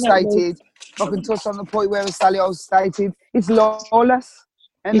Stalio stated, I can touch on the point where Stalio stated, it's lawless.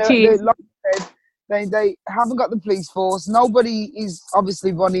 And it is. Like I said, they haven't got the police force. Nobody is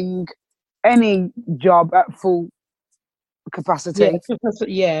obviously running any job at full capacity.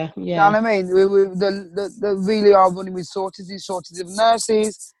 Yeah. You know what I mean? They really are running with shortages of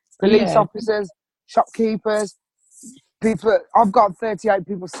nurses, police officers, shopkeepers, people. I've got 38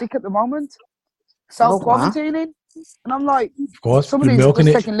 people sick at the moment, self-quarantining. And I'm like, of course, somebody's just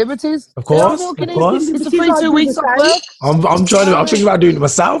taking liberties. Of course. It's a free 2 weeks of work. I'm thinking about doing it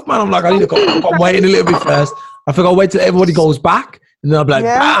myself, man. I'm like, I'm waiting a little bit first. I think I'll wait till everybody goes back. And then I'll be like,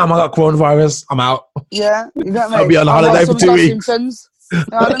 bam, I got coronavirus. I'm out. Yeah. You know what I mean? I'll be on holiday for 2 weeks. Symptoms. You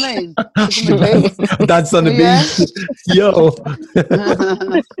know what I mean? That's on the beach. Yo.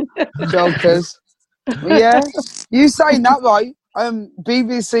 Jokers. Yeah. You saying that right.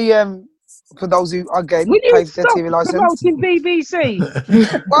 BBC, for those who, again, pay for their TV licence. BBC?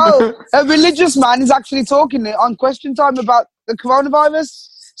 Well, a religious man is actually talking on Question Time about the coronavirus.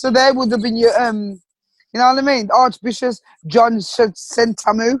 So there would have been your, you know what I mean? Archbishop John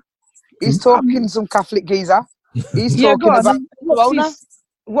Sentamu. He's talking some Catholic geezer. He's talking about corona.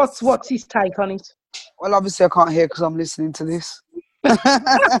 What's his take on it? Well, obviously I can't hear because I'm listening to this.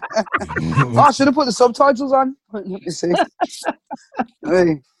 I should have put the subtitles on. Let me see.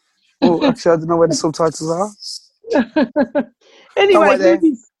 Hey. Oh, actually, I don't know where the subtitles are. Anyway,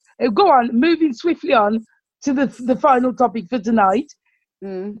 moving swiftly on to the final topic for tonight.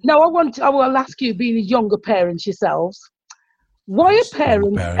 Now, I will ask you, being a younger parent yourselves, why are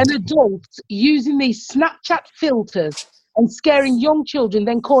parents and adults using these Snapchat filters and scaring young children,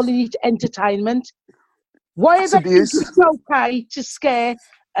 then calling it entertainment? Why are they think it's okay to scare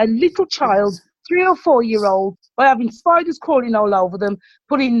a little child, 3 or 4 year old, by having spiders crawling all over them,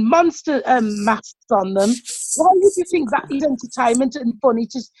 putting monster masks on them? Why would you think that is entertainment and funny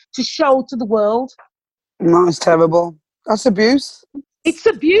to show to the world? No, it's terrible. That's abuse. It's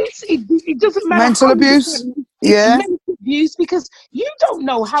abuse. It doesn't matter. Mental abuse. It's mental abuse because you don't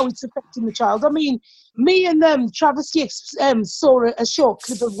know how it's affecting the child. I mean, me and Travis saw a short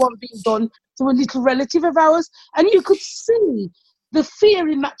clip of one being done to a little relative of ours, and you could see the fear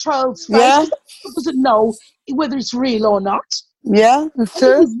in that child's face. Yeah. He doesn't know whether it's real or not. Yeah, it's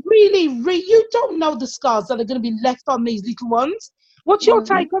true. It's really, you don't know the scars that are going to be left on these little ones. What's your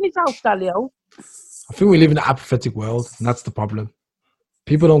take on it, Stalio? I think we live in an apathetic world, and that's the problem.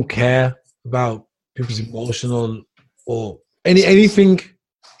 People don't care about people's emotional or anything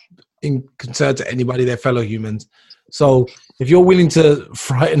in concern to anybody, they're fellow humans. So if you're willing to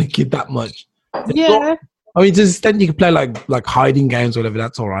frighten a kid that much, yeah. I mean, to the extent you can play like hiding games or whatever,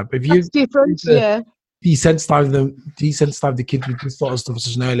 that's all right. But if that's different, yeah. Desensitize the kids with this sort of stuff at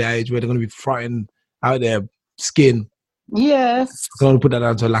such an early age where they're going to be frightened out of their skin. Yeah. I can only put that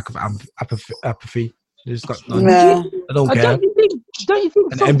down to a lack of apathy. They just got none. Yeah. I don't care. Don't you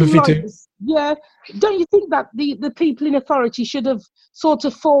think and empathy like too? This, yeah. Don't you think that the people in authority should have sort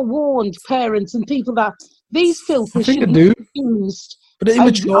of forewarned parents and people that these filters should be used? But they're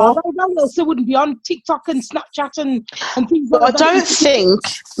immature. They wouldn't be on TikTok and Snapchat and things like that.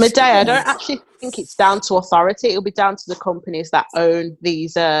 I don't actually think it's down to authority. It'll be down to the companies that own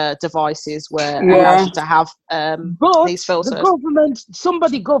these devices where allows you to have these filters. The government,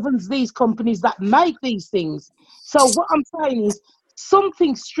 somebody governs these companies that make these things. So what I'm saying is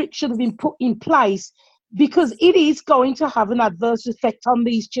something strict should have been put in place because it is going to have an adverse effect on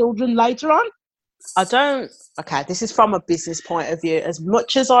these children later on. Okay, this is from a business point of view. As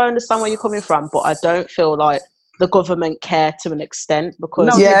much as I understand where you're coming from, but I don't feel like the government care to an extent because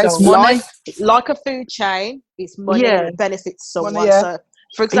it's money. Like a food chain, it's money that benefits someone. Money, So,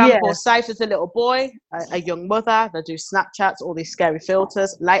 for example, say if there's a little boy, a young mother, they do Snapchats, all these scary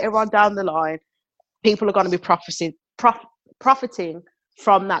filters. Later on down the line, people are going to be profiting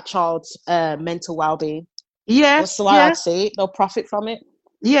from that child's mental well-being. Yes, that's the way I see it. They'll profit from it.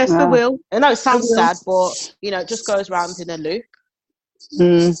 Yes, they will. I know it sounds sad, but it just goes round in a loop.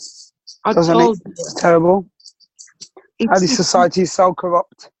 It's terrible. How this society is so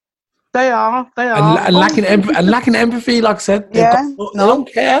corrupt. They are. And lacking empathy, like I said. They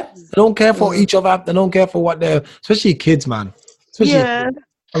don't care. They don't care for each other. They don't care for what they're, especially kids, man. I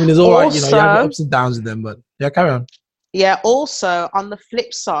mean, it's all right, you have ups and downs with them, but carry on. Yeah, also, on the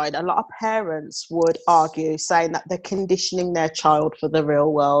flip side, a lot of parents would argue, saying that they're conditioning their child for the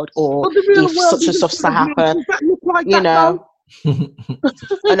real world or if such and such to happen. I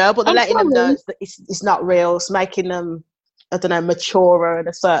know, but they're letting them know that it's not real. It's making them, I don't know, maturer in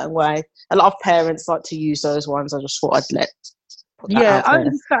a certain way. A lot of parents like to use those ones. I just thought I'd let. I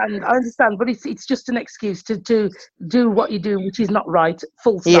understand, but it's just an excuse to do what you do, which is not right.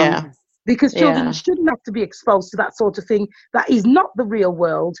 Full stop. Yeah. Because children shouldn't have to be exposed to that sort of thing. That is not the real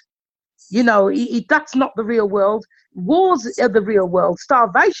world. That's not the real world. Wars are the real world.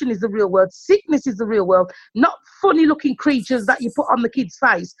 Starvation is the real world. Sickness is the real world. Not funny-looking creatures that you put on the kid's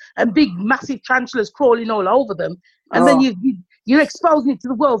face and big, massive tarantulas crawling all over them. And then you're exposing it to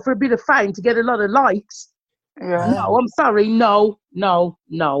the world for a bit of fame to get a lot of likes. Yeah. No, I'm sorry. No.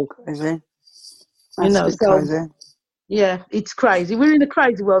 Crazy. Crazy. Yeah, it's crazy. We're in a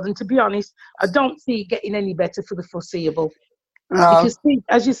crazy world, and to be honest, I don't see it getting any better for the foreseeable. Because,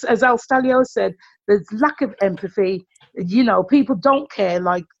 as Al Stalio said, there's lack of empathy. People don't care.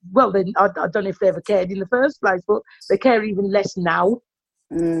 I don't know if they ever cared in the first place, but they care even less now.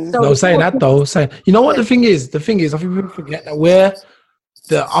 Saying that though, you know what the thing is? I think people forget that we're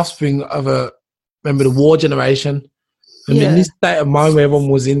the offspring of remember the war generation. I mean, this state of mind where everyone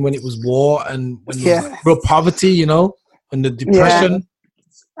was in when it was war and when there was real poverty, and the depression.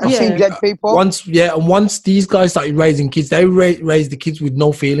 I've seen dead people. Once these guys started raising kids, they raised the kids with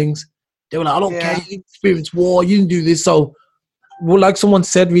no feelings. They were like, I don't care, you experienced war, you didn't do this. So, like someone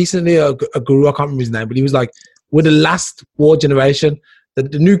said recently, a guru, I can't remember his name, but he was like, we're the last war generation. The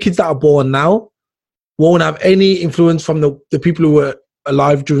new kids that are born now won't have any influence from the people who were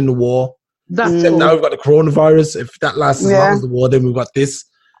alive during the war. Now we've got the coronavirus. If that lasts as long as the war, then we've got this.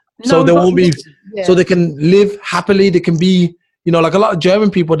 So they won't be. So they can live happily. They can be. Like a lot of German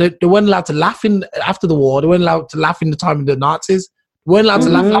people, they weren't allowed to laugh after the war. They weren't allowed to laugh in the time of the Nazis. They weren't allowed to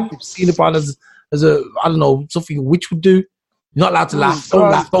laugh. Seen upon as a something a witch would do. You're not allowed to laugh. Don't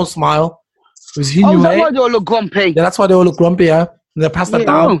laugh. Don't smile. It was inhumane. That's why they all look grumpy. Yeah, that's why they all look grumpy. Yeah, and they pass that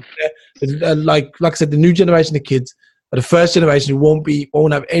down. Like I said, the new generation of kids. But the first generation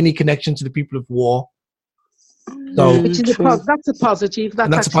won't have any connection to the people of war. So, that's a positive.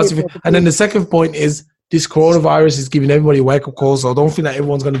 That's a positive. And then the second point is this coronavirus is giving everybody a wake-up call. So I don't think that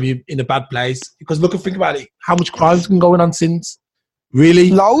everyone's going to be in a bad place. Because think about it. How much crime's been going on since?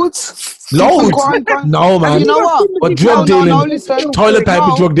 Really? Loads? No, man. You know what? But drug dealing. Toilet paper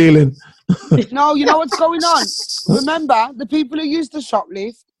drug dealing. No, you know what's going on? Remember, the people who used to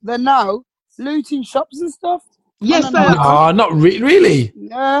shoplift, they're now looting shops and stuff. Yes, sir. No, not really.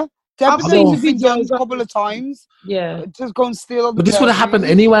 Yeah. I've seen the videos a couple of times. Yeah. Just go and steal. But this would have happened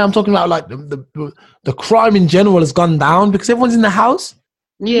anyway. I'm talking about like the crime in general has gone down because everyone's in the house.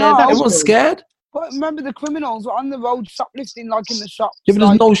 Yeah. Everyone's scared. But remember, the criminals were on the road shoplifting, like in the shops. Yeah,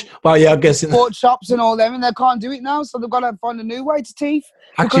 but there's well, yeah, I guess. Sport shops and all them, and they can't do it now, so they've got to find a new way to thief.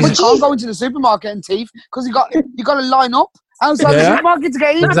 Actually, because you can't go into the supermarket and thief, because you got to line up outside the supermarket to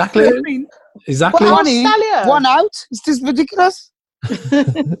get in. Exactly. One out. It's just ridiculous.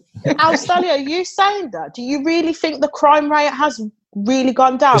 Australia, are you saying that? Do you really think the crime rate has really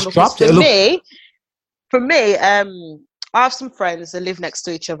gone down? It's because dropped. For me, I have some friends that live next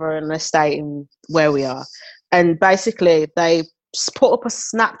to each other in an estate in where we are, and basically they put up a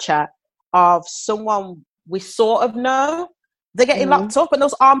Snapchat of someone we sort of know. They're getting locked up, and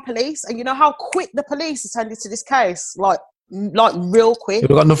those armed police, and you know how quick the police attended to this case, like real quick. They've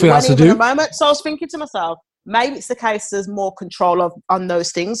got nothing else to do. A moment. So I was thinking to myself, maybe it's the case there's more control on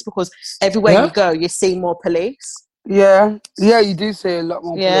those things, because everywhere you go, you see more police. Yeah, you do see a lot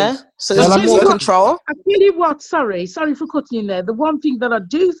more police. So there's more control. I tell you what, sorry for cutting in there. The one thing that I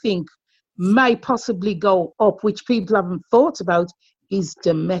do think may possibly go up, which people haven't thought about, is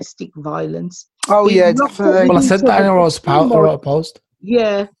domestic violence. Oh, definitely. Well, I said that in our post.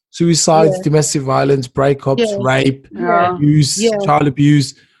 Yeah. Suicides, domestic violence, breakups, rape, abuse, child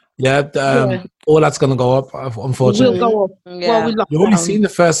abuse. All that's going to go up, unfortunately. It will go up. Yeah. Well, You've only seen the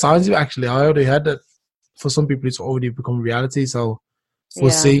first signs of it, actually. I already heard that for some people it's already become reality, so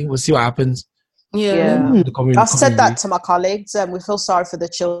we'll see what happens. I've said that to my colleagues, and we feel sorry for the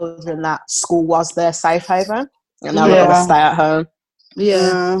children that school was their safe haven, and now they're going to stay at home.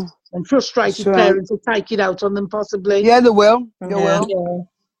 And frustrated parents will take it out on them, possibly. Yeah, they will.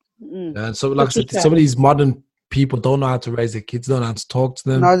 And so, like I said, some of these modern people don't know how to raise their kids, don't know how to talk to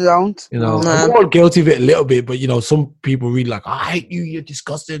them. No, they don't. We're all guilty of it a little bit, but some people really like, I hate you, you're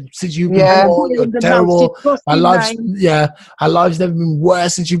disgusting. Since you've been born, you're terrible. Our lives never been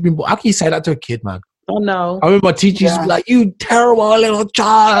worse since you've been born. How can you say that to a kid, man? Oh no. I remember my teacher used to be like, you terrible little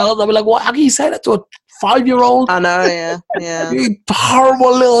child. I'd be like, what? How can you say that to a 5-year-old? I know, yeah. You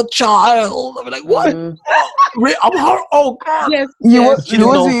horrible little child. I'd be like, what? I'm horrible. Oh God. Yes. You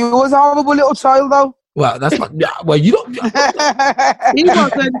was a horrible little child, though. Well, that's not. Yeah, well, you don't. He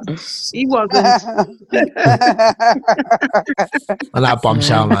wasn't. On that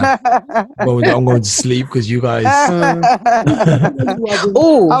bombshell, man. I'm going to sleep because you guys.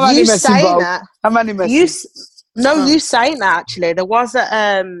 Oh, you saying that? I'm only messing. You saying that, actually. There was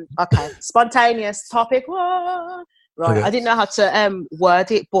a spontaneous topic. Right. Okay. I didn't know how to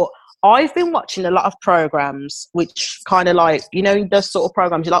word it, but I've been watching a lot of programs which kind of like, those sort of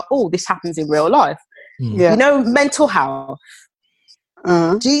programs, you're like, oh, this happens in real life. Yeah. Mental health.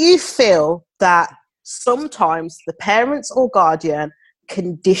 Do you feel that sometimes the parents or guardian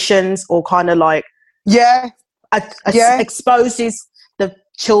conditions or kind of like exposes the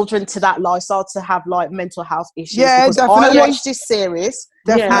children to that lifestyle to have like mental health issues? Yeah, because definitely. I watched this series.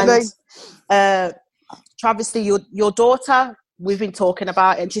 Definitely. And Travesty, your daughter, we've been talking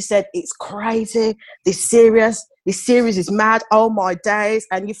about it, and she said it's crazy. This series is mad. Oh my days!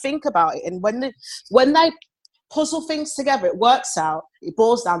 And you think about it, and when they puzzle things together, it works out. It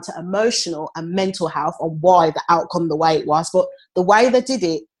boils down to emotional and mental health on why the outcome the way it was. But the way they did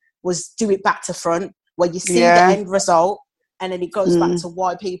it was do it back to front, where you see the end result, and then it goes back to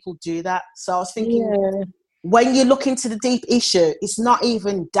why people do that. So I was thinking. When you look into the deep issue, it's not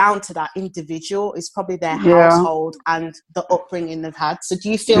even down to that individual. It's probably their household and the upbringing they've had. So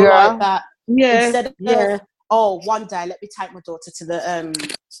do you feel like that? Yeah. Instead of, one day, let me take my daughter to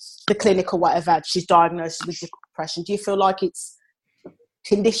the clinic or whatever, she's diagnosed with depression. Do you feel like it's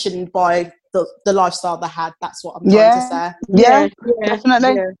conditioned by the lifestyle they had? That's what I'm trying to say. Yeah,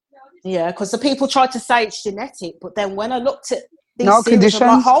 definitely. Yeah, because the people try to say it's genetic, but then when I looked at these series,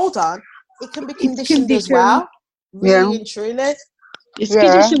 I'm like, hold on. It can be conditioned as well. Really and truly. It's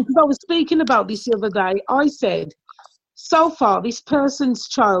conditioned, because I was speaking about this the other day. I said, so far, this person's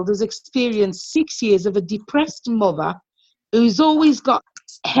child has experienced 6 years of a depressed mother who's always got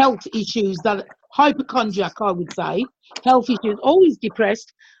health issues, that hypochondriac, I would say, health issues, always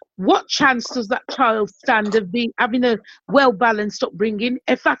depressed. What chance does that child stand of having a well-balanced upbringing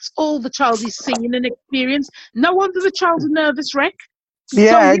if that's all the child is seeing and experience? No wonder the child's a nervous wreck.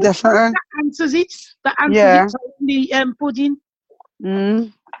 Yeah, definitely. That answers it. That answers it totally, Pudding.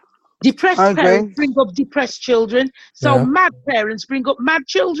 Depressed parents bring up depressed children. So mad parents bring up mad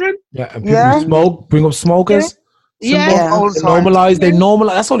children. Yeah, and people who smoke bring up smokers. Normalize. They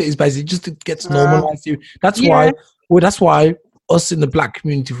normalize. That's all it is, basically. Just it gets normalized. That's why. Well, that's why us in the black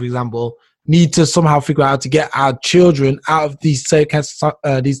community, for example, need to somehow figure out how to get our children out of these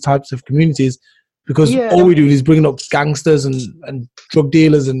types of communities. Because all we do is bringing up gangsters and drug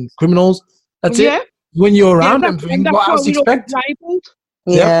dealers and criminals. That's it. When you're around them, what else do you expect?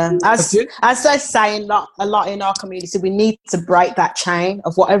 Yeah, as they're saying a lot in our community, we need to break that chain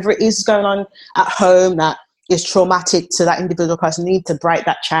of whatever it is going on at home that is traumatic to that individual person. We need to break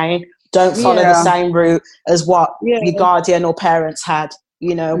that chain. Don't follow the same route as what your guardian or parents had,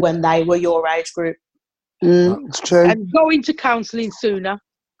 you know, when they were your age group. It's true. And go into counselling sooner.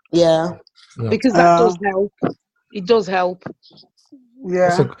 Yeah. Because that does help. It does help.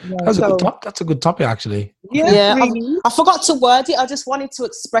 Yeah. That's a good topic, actually. Yeah. I forgot to word it. I just wanted to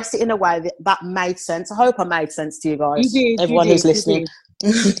express it in a way that made sense. I hope I made sense to you guys. You did. Everyone who's listening.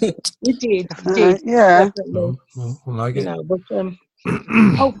 You did. Yeah. I like it. You know, but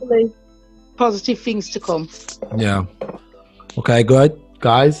hopefully positive things to come. Yeah. Okay, good.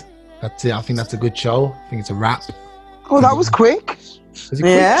 Guys, that's it. I think that's a good show. I think it's a wrap. Oh, that was quick. Is it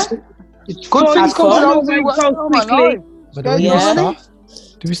quick? Good things come along so quickly.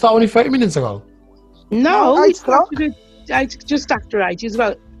 Did we start only 30 minutes ago? No, we started just after 8. It was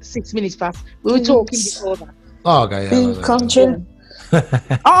about 6 minutes past. We were talking before that. Oh, okay.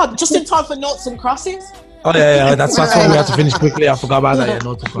 Just in time for noughts and crosses. Oh, yeah. That's why we had to finish quickly. I forgot about that. Yeah,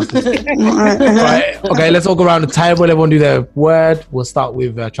 noughts and crosses. Right. Okay, let's all go around the table. Everyone do their word. We'll start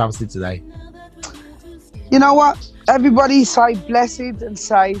with Travesty today. You know what? Everybody say blessed and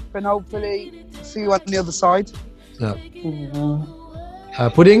safe, and hopefully see you on the other side. Yeah.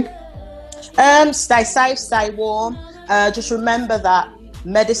 Pudding? Stay safe, stay warm. Just remember that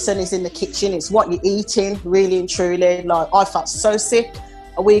medicine is in the kitchen. It's what you're eating, really and truly. Like, I felt so sick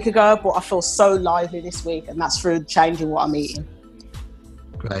a week ago, but I feel so lively this week, and that's through changing what I'm eating.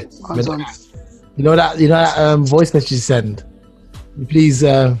 Great. You know that voice message you send? Please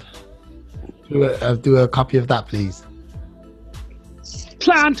do a copy of that, please.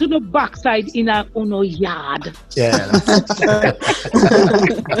 Plant on the backside in our own yard. Yeah.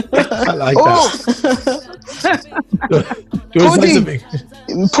 I like that.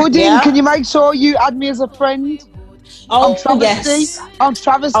 Pudding, can you make sure you add me as a friend? Oh, yes. On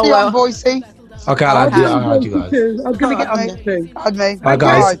Travesty on Voicey. Okay, I'll add you guys. I'm going to get on this too. Add me. Bye,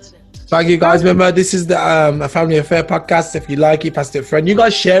 guys. Thank you, guys. Remember, this is the A Family Affair podcast. If you like it, pass it to a friend. You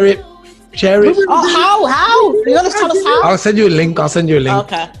guys share it. Oh, how? You want to tell us how? I'll send you a link.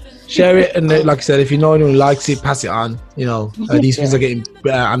 Okay. Share it, and like I said, if you know anyone who likes it, pass it on. You know, these things are getting,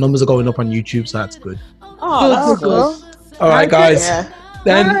 our numbers are going up on YouTube, so that's good. Oh, that's good. All right, guys.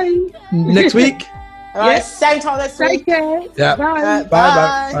 Then next week. All right, same time next week. Take care. Yeah.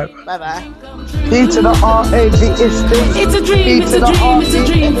 Bye. B to the R-A-V-S-D. It's a dream, it's a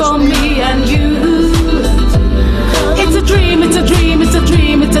dream for me and you. It's a dream, it's a dream, it's a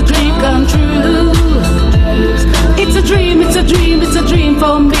dream, it's a dream come true. It's a dream, it's a dream, it's a dream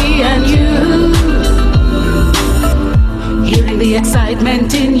for me and you. Hearing the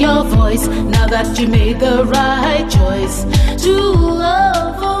excitement in your voice, now that you made the right choice to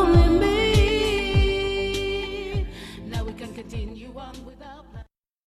love only me.